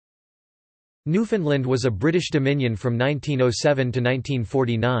Newfoundland was a British dominion from 1907 to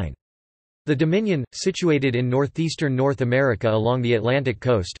 1949. The Dominion, situated in northeastern North America along the Atlantic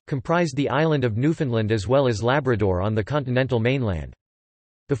coast, comprised the island of Newfoundland as well as Labrador on the continental mainland.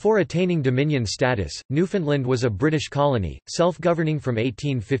 Before attaining Dominion status, Newfoundland was a British colony, self-governing from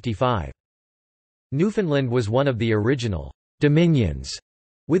 1855. Newfoundland was one of the original «dominions»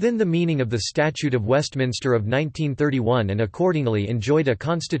 within the meaning of the Statute of Westminster of 1931 and accordingly enjoyed a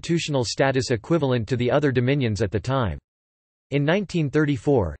constitutional status equivalent to the other dominions at the time. In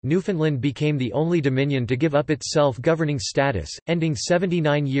 1934, Newfoundland became the only dominion to give up its self-governing status, ending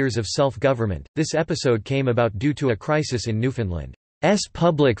 79 years of self-government. This episode came about due to a crisis in Newfoundland's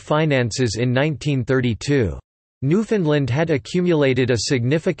public finances in 1932. Newfoundland had accumulated a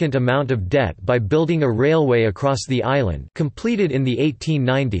significant amount of debt by building a railway across the island, completed in the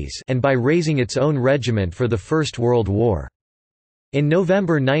 1890s, and by raising its own regiment for the First World War. In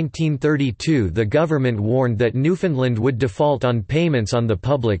November 1932, the government warned that Newfoundland would default on payments on the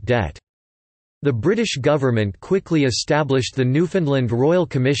public debt. The British government quickly established the Newfoundland Royal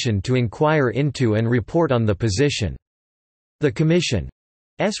Commission to inquire into and report on the position. The Commission's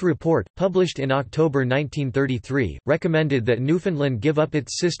report, published in October 1933, recommended that Newfoundland give up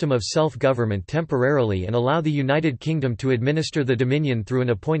its system of self-government temporarily and allow the United Kingdom to administer the Dominion through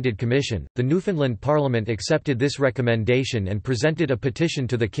an appointed commission. The Newfoundland Parliament accepted this recommendation and presented a petition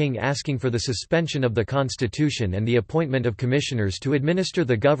to the King asking for the suspension of the Constitution and the appointment of commissioners to administer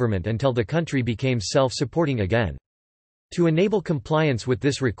the government until the country became self-supporting again. To enable compliance with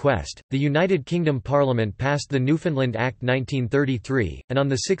this request, the United Kingdom Parliament passed the Newfoundland Act 1933, and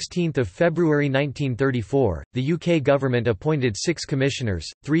on 16 February 1934, the UK government appointed 6 commissioners,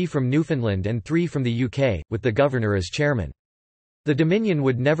 3 from Newfoundland and 3 from the UK, with the governor as chairman. The Dominion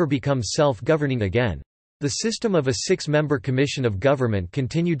would never become self-governing again. The system of a 6-member commission of government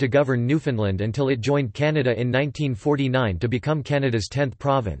continued to govern Newfoundland until it joined Canada in 1949 to become Canada's 10th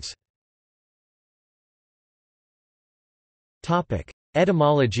province.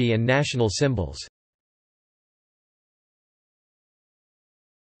 Etymology and national symbols.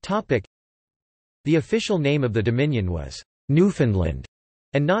 The official name of the Dominion was Newfoundland,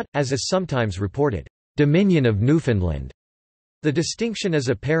 and not, as is sometimes reported, Dominion of Newfoundland. The distinction is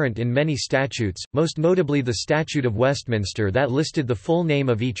apparent in many statutes, most notably the Statute of Westminster that listed the full name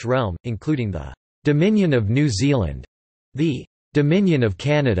of each realm, including the Dominion of New Zealand, the Dominion of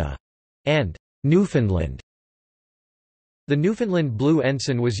Canada, and Newfoundland. The Newfoundland blue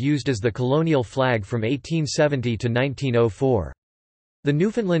ensign was used as the colonial flag from 1870 to 1904. The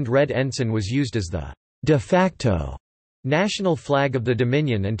Newfoundland red ensign was used as the de facto national flag of the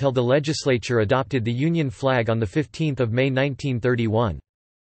Dominion until the legislature adopted the Union flag on 15 May 1931.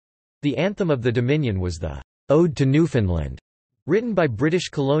 The anthem of the Dominion was the Ode to Newfoundland, written by British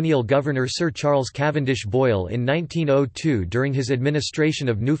colonial governor Sir Charles Cavendish Boyle in 1902 during his administration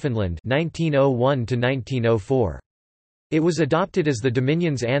of Newfoundland 1901 to 1904. It was adopted as the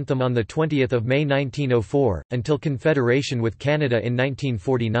Dominion's anthem on 20 May 1904, until Confederation with Canada in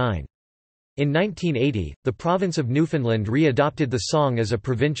 1949. In 1980, the province of Newfoundland re-adopted the song as a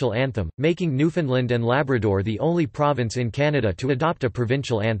provincial anthem, making Newfoundland and Labrador the only province in Canada to adopt a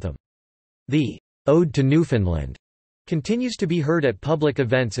provincial anthem. The Ode to Newfoundland continues to be heard at public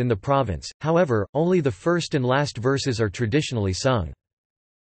events in the province, however, only the first and last verses are traditionally sung.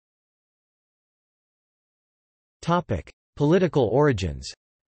 Political origins.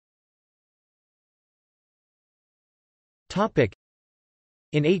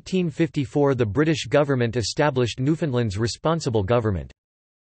 In 1854 the British government established Newfoundland's responsible government.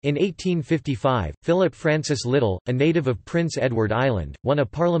 In 1855, Philip Francis Little, a native of Prince Edward Island, won a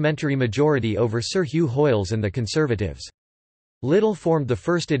parliamentary majority over Sir Hugh Hoyles and the Conservatives. Little formed the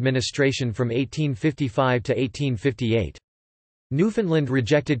first administration from 1855 to 1858. Newfoundland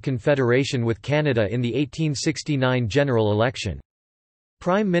rejected confederation with Canada in the 1869 general election.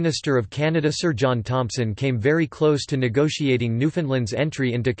 Prime Minister of Canada Sir John Thompson came very close to negotiating Newfoundland's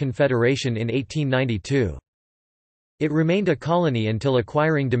entry into confederation in 1892. It remained a colony until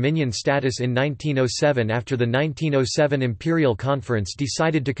acquiring Dominion status in 1907 after the 1907 Imperial Conference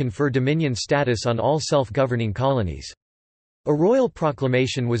decided to confer Dominion status on all self-governing colonies. A royal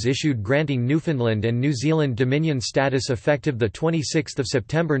proclamation was issued granting Newfoundland and New Zealand Dominion status effective 26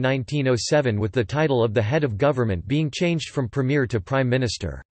 September 1907 with the title of the head of government being changed from Premier to Prime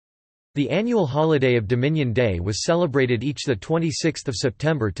Minister. The annual holiday of Dominion Day was celebrated each 26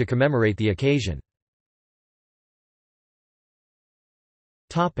 September to commemorate the occasion.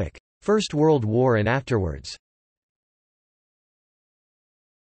 First World War and afterwards.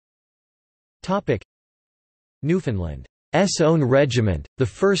 Newfoundland own regiment, the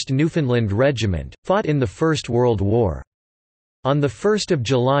 1st Newfoundland Regiment, fought in the First World War. On 1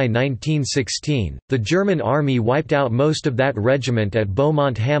 July 1916, the German army wiped out most of that regiment at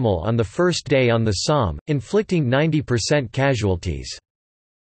Beaumont Hamel on the first day on the Somme, inflicting 90% casualties.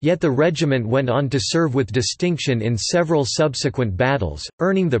 Yet the regiment went on to serve with distinction in several subsequent battles,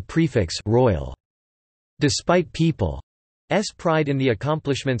 earning the prefix «Royal». Despite people's pride in the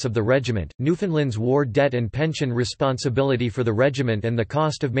accomplishments of the regiment, Newfoundland's war debt and pension responsibility for the regiment and the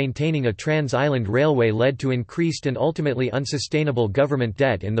cost of maintaining a trans-island railway led to increased and ultimately unsustainable government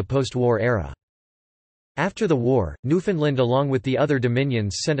debt in the post-war era. After the war, Newfoundland along with the other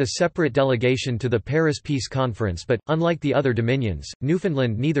dominions sent a separate delegation to the Paris Peace Conference but, unlike the other dominions,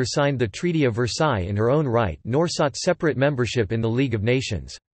 Newfoundland neither signed the Treaty of Versailles in her own right nor sought separate membership in the League of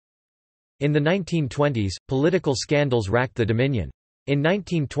Nations. In the 1920s, political scandals racked the Dominion. In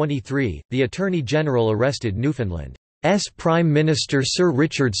 1923, the Attorney General arrested Newfoundland's Prime Minister Sir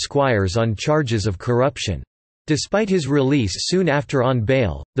Richard Squires on charges of corruption. Despite his release soon after on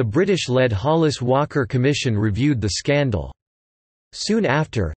bail, the British-led Hollis-Walker Commission reviewed the scandal. Soon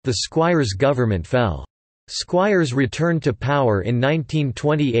after, the Squires government fell. Squires returned to power in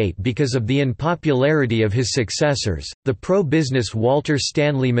 1928 because of the unpopularity of his successors, the pro-business Walter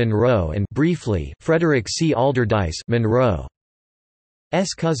Stanley Monroe and briefly Frederick C. Alderdice Monroe's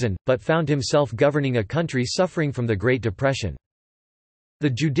cousin, but found himself governing a country suffering from the Great Depression. The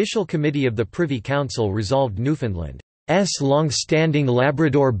Judicial Committee of the Privy Council resolved Newfoundland's long-standing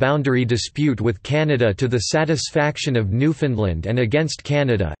Labrador boundary dispute with Canada to the satisfaction of Newfoundland and against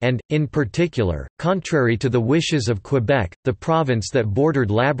Canada and, in particular, contrary to the wishes of Quebec, the province that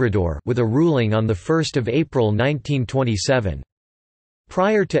bordered Labrador, with a ruling on 1 April 1927.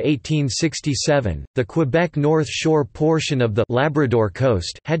 Prior to 1867, the Quebec North Shore portion of the Labrador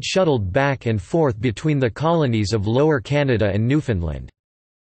coast had shuttled back and forth between the colonies of Lower Canada and Newfoundland.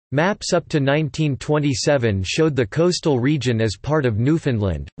 Maps up to 1927 showed the coastal region as part of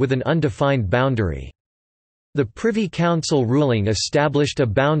Newfoundland, with an undefined boundary. The Privy Council ruling established a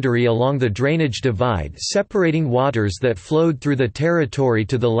boundary along the drainage divide separating waters that flowed through the territory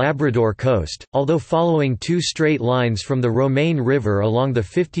to the Labrador coast, although following two straight lines from the Romaine River along the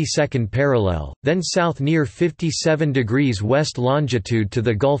 52nd parallel, then south near 57 degrees west longitude to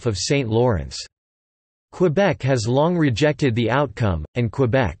the Gulf of St. Lawrence. Quebec has long rejected the outcome, and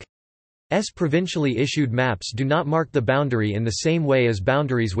Quebec's provincially issued maps do not mark the boundary in the same way as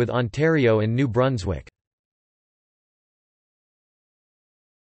boundaries with Ontario and New Brunswick.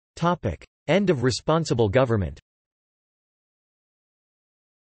 End of responsible government.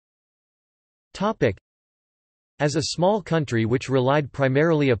 As a small country which relied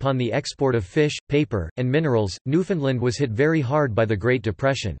primarily upon the export of fish, paper, and minerals, Newfoundland was hit very hard by the Great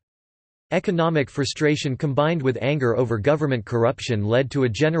Depression. Economic frustration combined with anger over government corruption led to a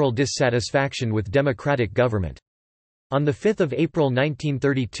general dissatisfaction with democratic government. On 5 April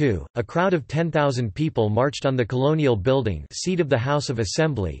 1932, a crowd of 10,000 people marched on the Colonial Building, seat of the House of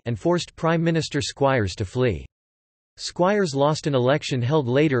Assembly, and forced Prime Minister Squires to flee. Squires lost an election held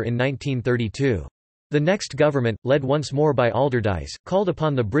later in 1932. The next government, led once more by Alderdice, called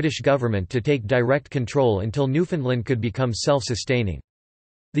upon the British government to take direct control until Newfoundland could become self-sustaining.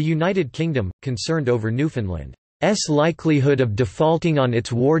 The United Kingdom, concerned over Newfoundland's likelihood of defaulting on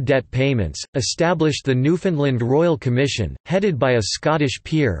its war debt payments, established the Newfoundland Royal Commission, headed by a Scottish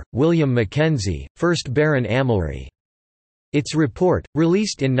peer, William Mackenzie, 1st Baron Amelry. Its report,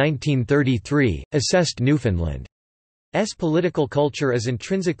 released in 1933, assessed Newfoundland's political culture as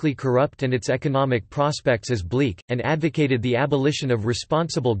intrinsically corrupt and its economic prospects as bleak, and advocated the abolition of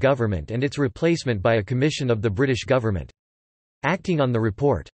responsible government and its replacement by a commission of the British government. Acting on the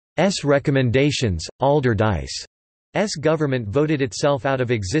report's recommendations, Alderdice's government voted itself out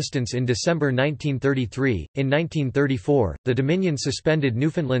of existence in December 1933. In 1934, the Dominion suspended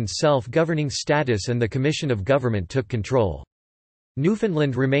Newfoundland's self-governing status and the Commission of Government took control.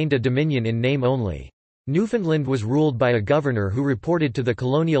 Newfoundland remained a Dominion in name only. Newfoundland was ruled by a governor who reported to the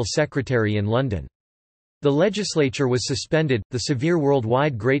Colonial Secretary in London. The legislature was suspended. The severe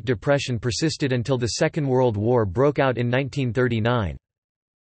worldwide Great Depression persisted until the Second World War broke out in 1939.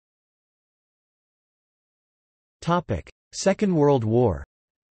 Topic: Second World War.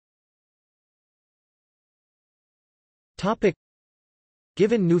 Topic: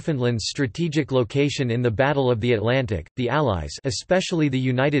 Given Newfoundland's strategic location in the Battle of the Atlantic, the Allies, especially the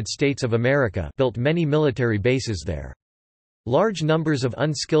United States of America, built many military bases there. Large numbers of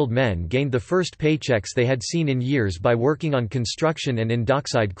unskilled men gained the first paychecks they had seen in years by working on construction and in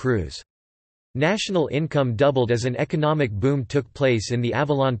dockside crews. National income doubled as an economic boom took place in the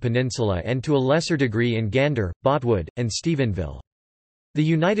Avalon Peninsula and to a lesser degree in Gander, Botwood, and Stephenville. The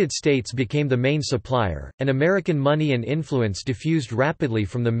United States became the main supplier, and American money and influence diffused rapidly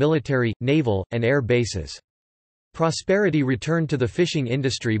from the military, naval, and air bases. Prosperity returned to the fishing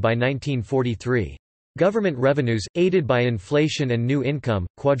industry by 1943. Government revenues, aided by inflation and new income,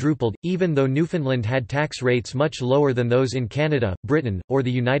 quadrupled, even though Newfoundland had tax rates much lower than those in Canada, Britain, or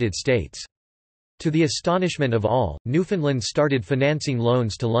the United States. To the astonishment of all, Newfoundland started financing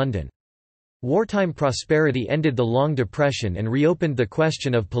loans to London. Wartime prosperity ended the Long Depression and reopened the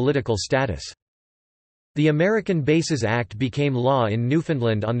question of political status. The American Bases Act became law in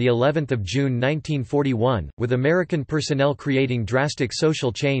Newfoundland on the 11th of June 1941, with American personnel creating drastic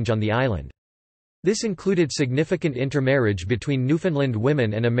social change on the island. This included significant intermarriage between Newfoundland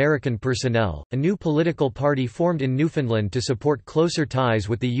women and American personnel. A new political party formed in Newfoundland to support closer ties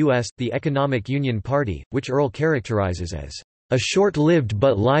with the U.S., the Economic Union Party, which Earl characterizes as a short-lived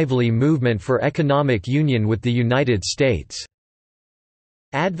but lively movement for economic union with the United States.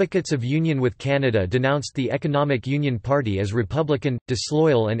 Advocates of union with Canada denounced the Economic Union Party as Republican,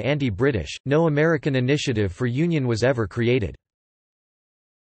 disloyal, and anti-British. No American initiative for union was ever created.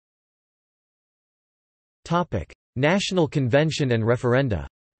 National Convention and referenda.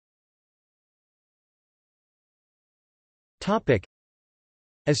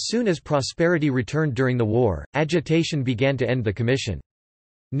 As soon as prosperity returned during the war, agitation began to end the commission.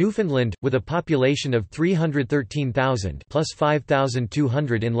 Newfoundland, with a population of 313,000 plus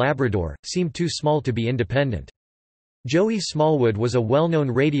 5,200 in Labrador, seemed too small to be independent. Joey Smallwood was a well-known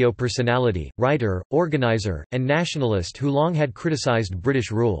radio personality, writer, organizer, and nationalist who long had criticized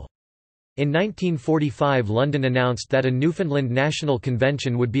British rule. In 1945, London announced that a Newfoundland National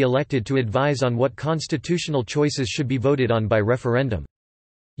Convention would be elected to advise on what constitutional choices should be voted on by referendum.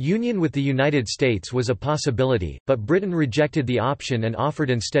 Union with the United States was a possibility, but Britain rejected the option and offered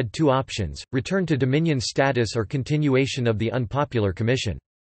instead two options: return to Dominion status or continuation of the unpopular commission.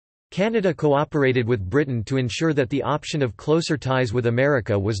 Canada cooperated with Britain to ensure that the option of closer ties with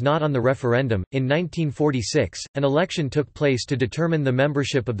America was not on the referendum. In 1946, an election took place to determine the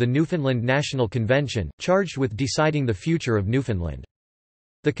membership of the Newfoundland National Convention, charged with deciding the future of Newfoundland.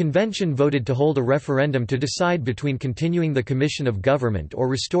 The convention voted to hold a referendum to decide between continuing the Commission of Government or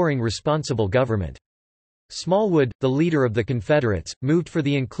restoring responsible government. Smallwood, the leader of the Confederates, moved for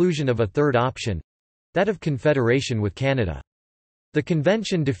the inclusion of a third option—that of confederation with Canada. The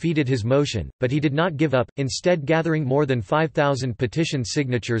convention defeated his motion, but he did not give up, instead gathering more than 5,000 petition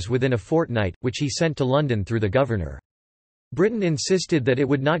signatures within a fortnight, which he sent to London through the governor. Britain insisted that it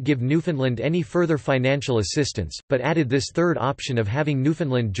would not give Newfoundland any further financial assistance, but added this third option of having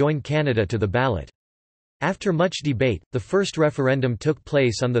Newfoundland join Canada to the ballot. After much debate, the first referendum took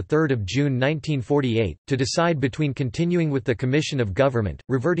place on 3 June 1948, to decide between continuing with the Commission of Government,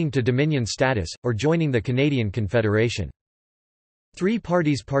 reverting to Dominion status, or joining the Canadian Confederation. Three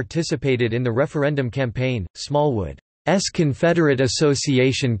parties participated in the referendum campaign. Smallwood's Confederate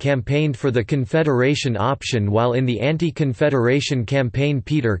Association campaigned for the Confederation option, while in the anti-Confederation campaign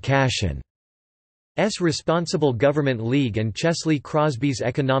Peter Cashin's Responsible Government League and Chesley Crosby's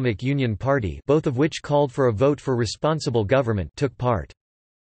Economic Union Party, both of which called for a vote for responsible government, took part.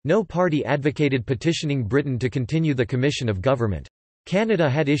 No party advocated petitioning Britain to continue the Commission of Government. Canada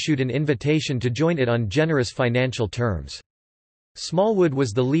had issued an invitation to join it on generous financial terms. Smallwood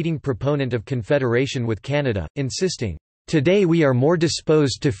was the leading proponent of confederation with Canada, insisting, "Today we are more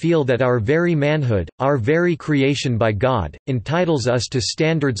disposed to feel that our very manhood, our very creation by God, entitles us to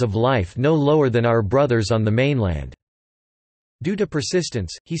standards of life no lower than our brothers on the mainland." Due to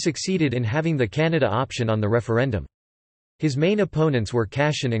persistence, he succeeded in having the Canada option on the referendum. His main opponents were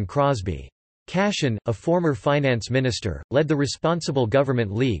Cashin and Crosby. Cashin, a former finance minister, led the Responsible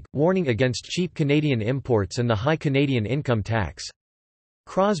Government League, warning against cheap Canadian imports and the high Canadian income tax.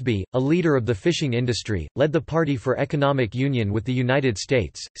 Crosby, a leader of the fishing industry, led the Party for Economic Union with the United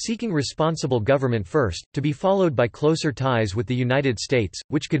States, seeking responsible government first, to be followed by closer ties with the United States,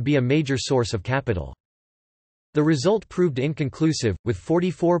 which could be a major source of capital. The result proved inconclusive, with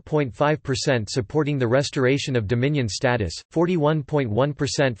 44.5% supporting the restoration of Dominion status,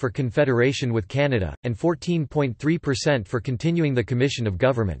 41.1% for confederation with Canada, and 14.3% for continuing the Commission of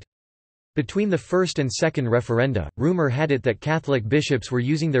Government. Between the first and second referenda, rumor had it that Catholic bishops were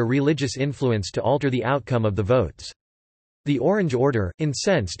using their religious influence to alter the outcome of the votes. The Orange Order,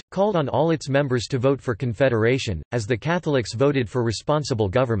 incensed, called on all its members to vote for confederation, as the Catholics voted for responsible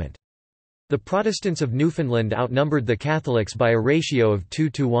government. The Protestants of Newfoundland outnumbered the Catholics by a ratio of 2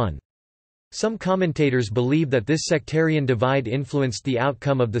 to 1. Some commentators believe that this sectarian divide influenced the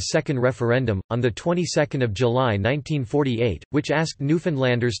outcome of the second referendum, on the 22nd of July 1948, which asked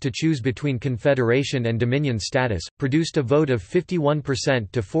Newfoundlanders to choose between Confederation and Dominion status, produced a vote of 51%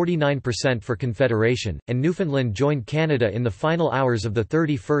 to 49% for Confederation, and Newfoundland joined Canada in the final hours of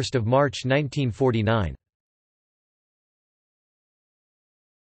 31 March 1949.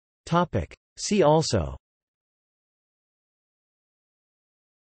 See also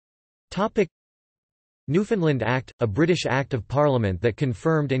Newfoundland Act, a British Act of Parliament that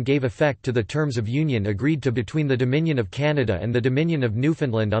confirmed and gave effect to the terms of union agreed to between the Dominion of Canada and the Dominion of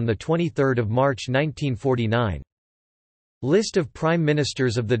Newfoundland on 23 March 1949. List of Prime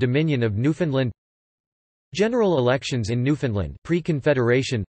Ministers of the Dominion of Newfoundland. General elections in Newfoundland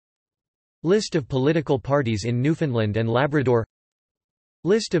pre-Confederation. List of political parties in Newfoundland and Labrador.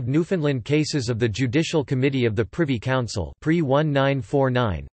 List of Newfoundland cases of the Judicial Committee of the Privy Council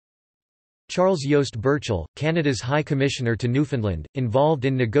pre-1949. Charles Yost Burchell, Canada's High Commissioner to Newfoundland, involved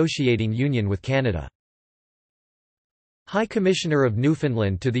in negotiating union with Canada. High Commissioner of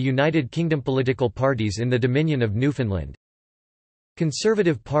Newfoundland to the United Kingdom. Political parties in the Dominion of Newfoundland.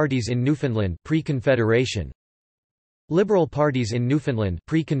 Conservative parties in Newfoundland pre-Confederation. Liberal parties in Newfoundland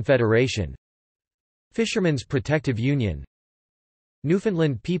pre-Confederation. Fishermen's Protective Union.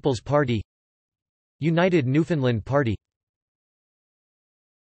 Newfoundland People's Party. United Newfoundland Party.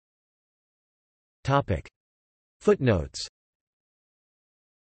 Footnotes.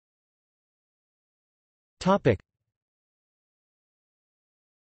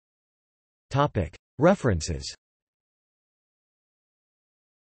 References.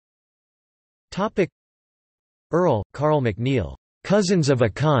 Earl, Carl McNeill. Cousins of a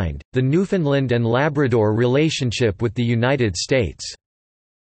Kind, The Newfoundland and Labrador Relationship with the United States.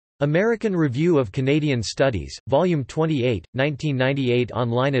 American Review of Canadian Studies, Volume 28, 1998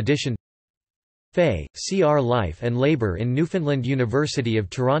 online edition. Fay, C.R. Life and Labour in Newfoundland, University of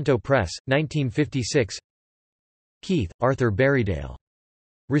Toronto Press, 1956. Keith, Arthur Berrydale.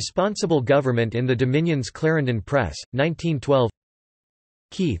 Responsible Government in the Dominions, Clarendon Press, 1912.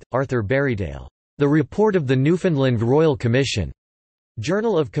 Keith, Arthur Berrydale. The Report of the Newfoundland Royal Commission.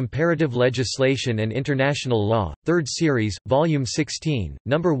 Journal of Comparative Legislation and International Law, 3rd Series, Volume 16,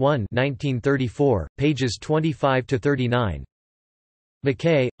 No. 1 1934, pages 25–39.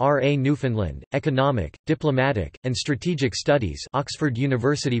 Mackay, R. A. Newfoundland, Economic, Diplomatic, and Strategic Studies, Oxford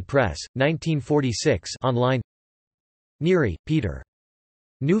University Press, 1946 online. Neary, Peter.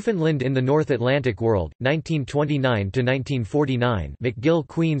 Newfoundland in the North Atlantic World, 1929–1949 McGill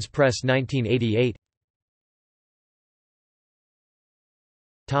Queen's Press 1988.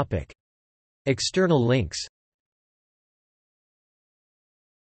 External links.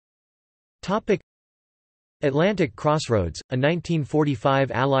 Atlantic Crossroads, a 1945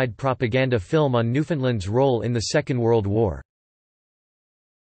 Allied propaganda film on Newfoundland's role in the Second World War.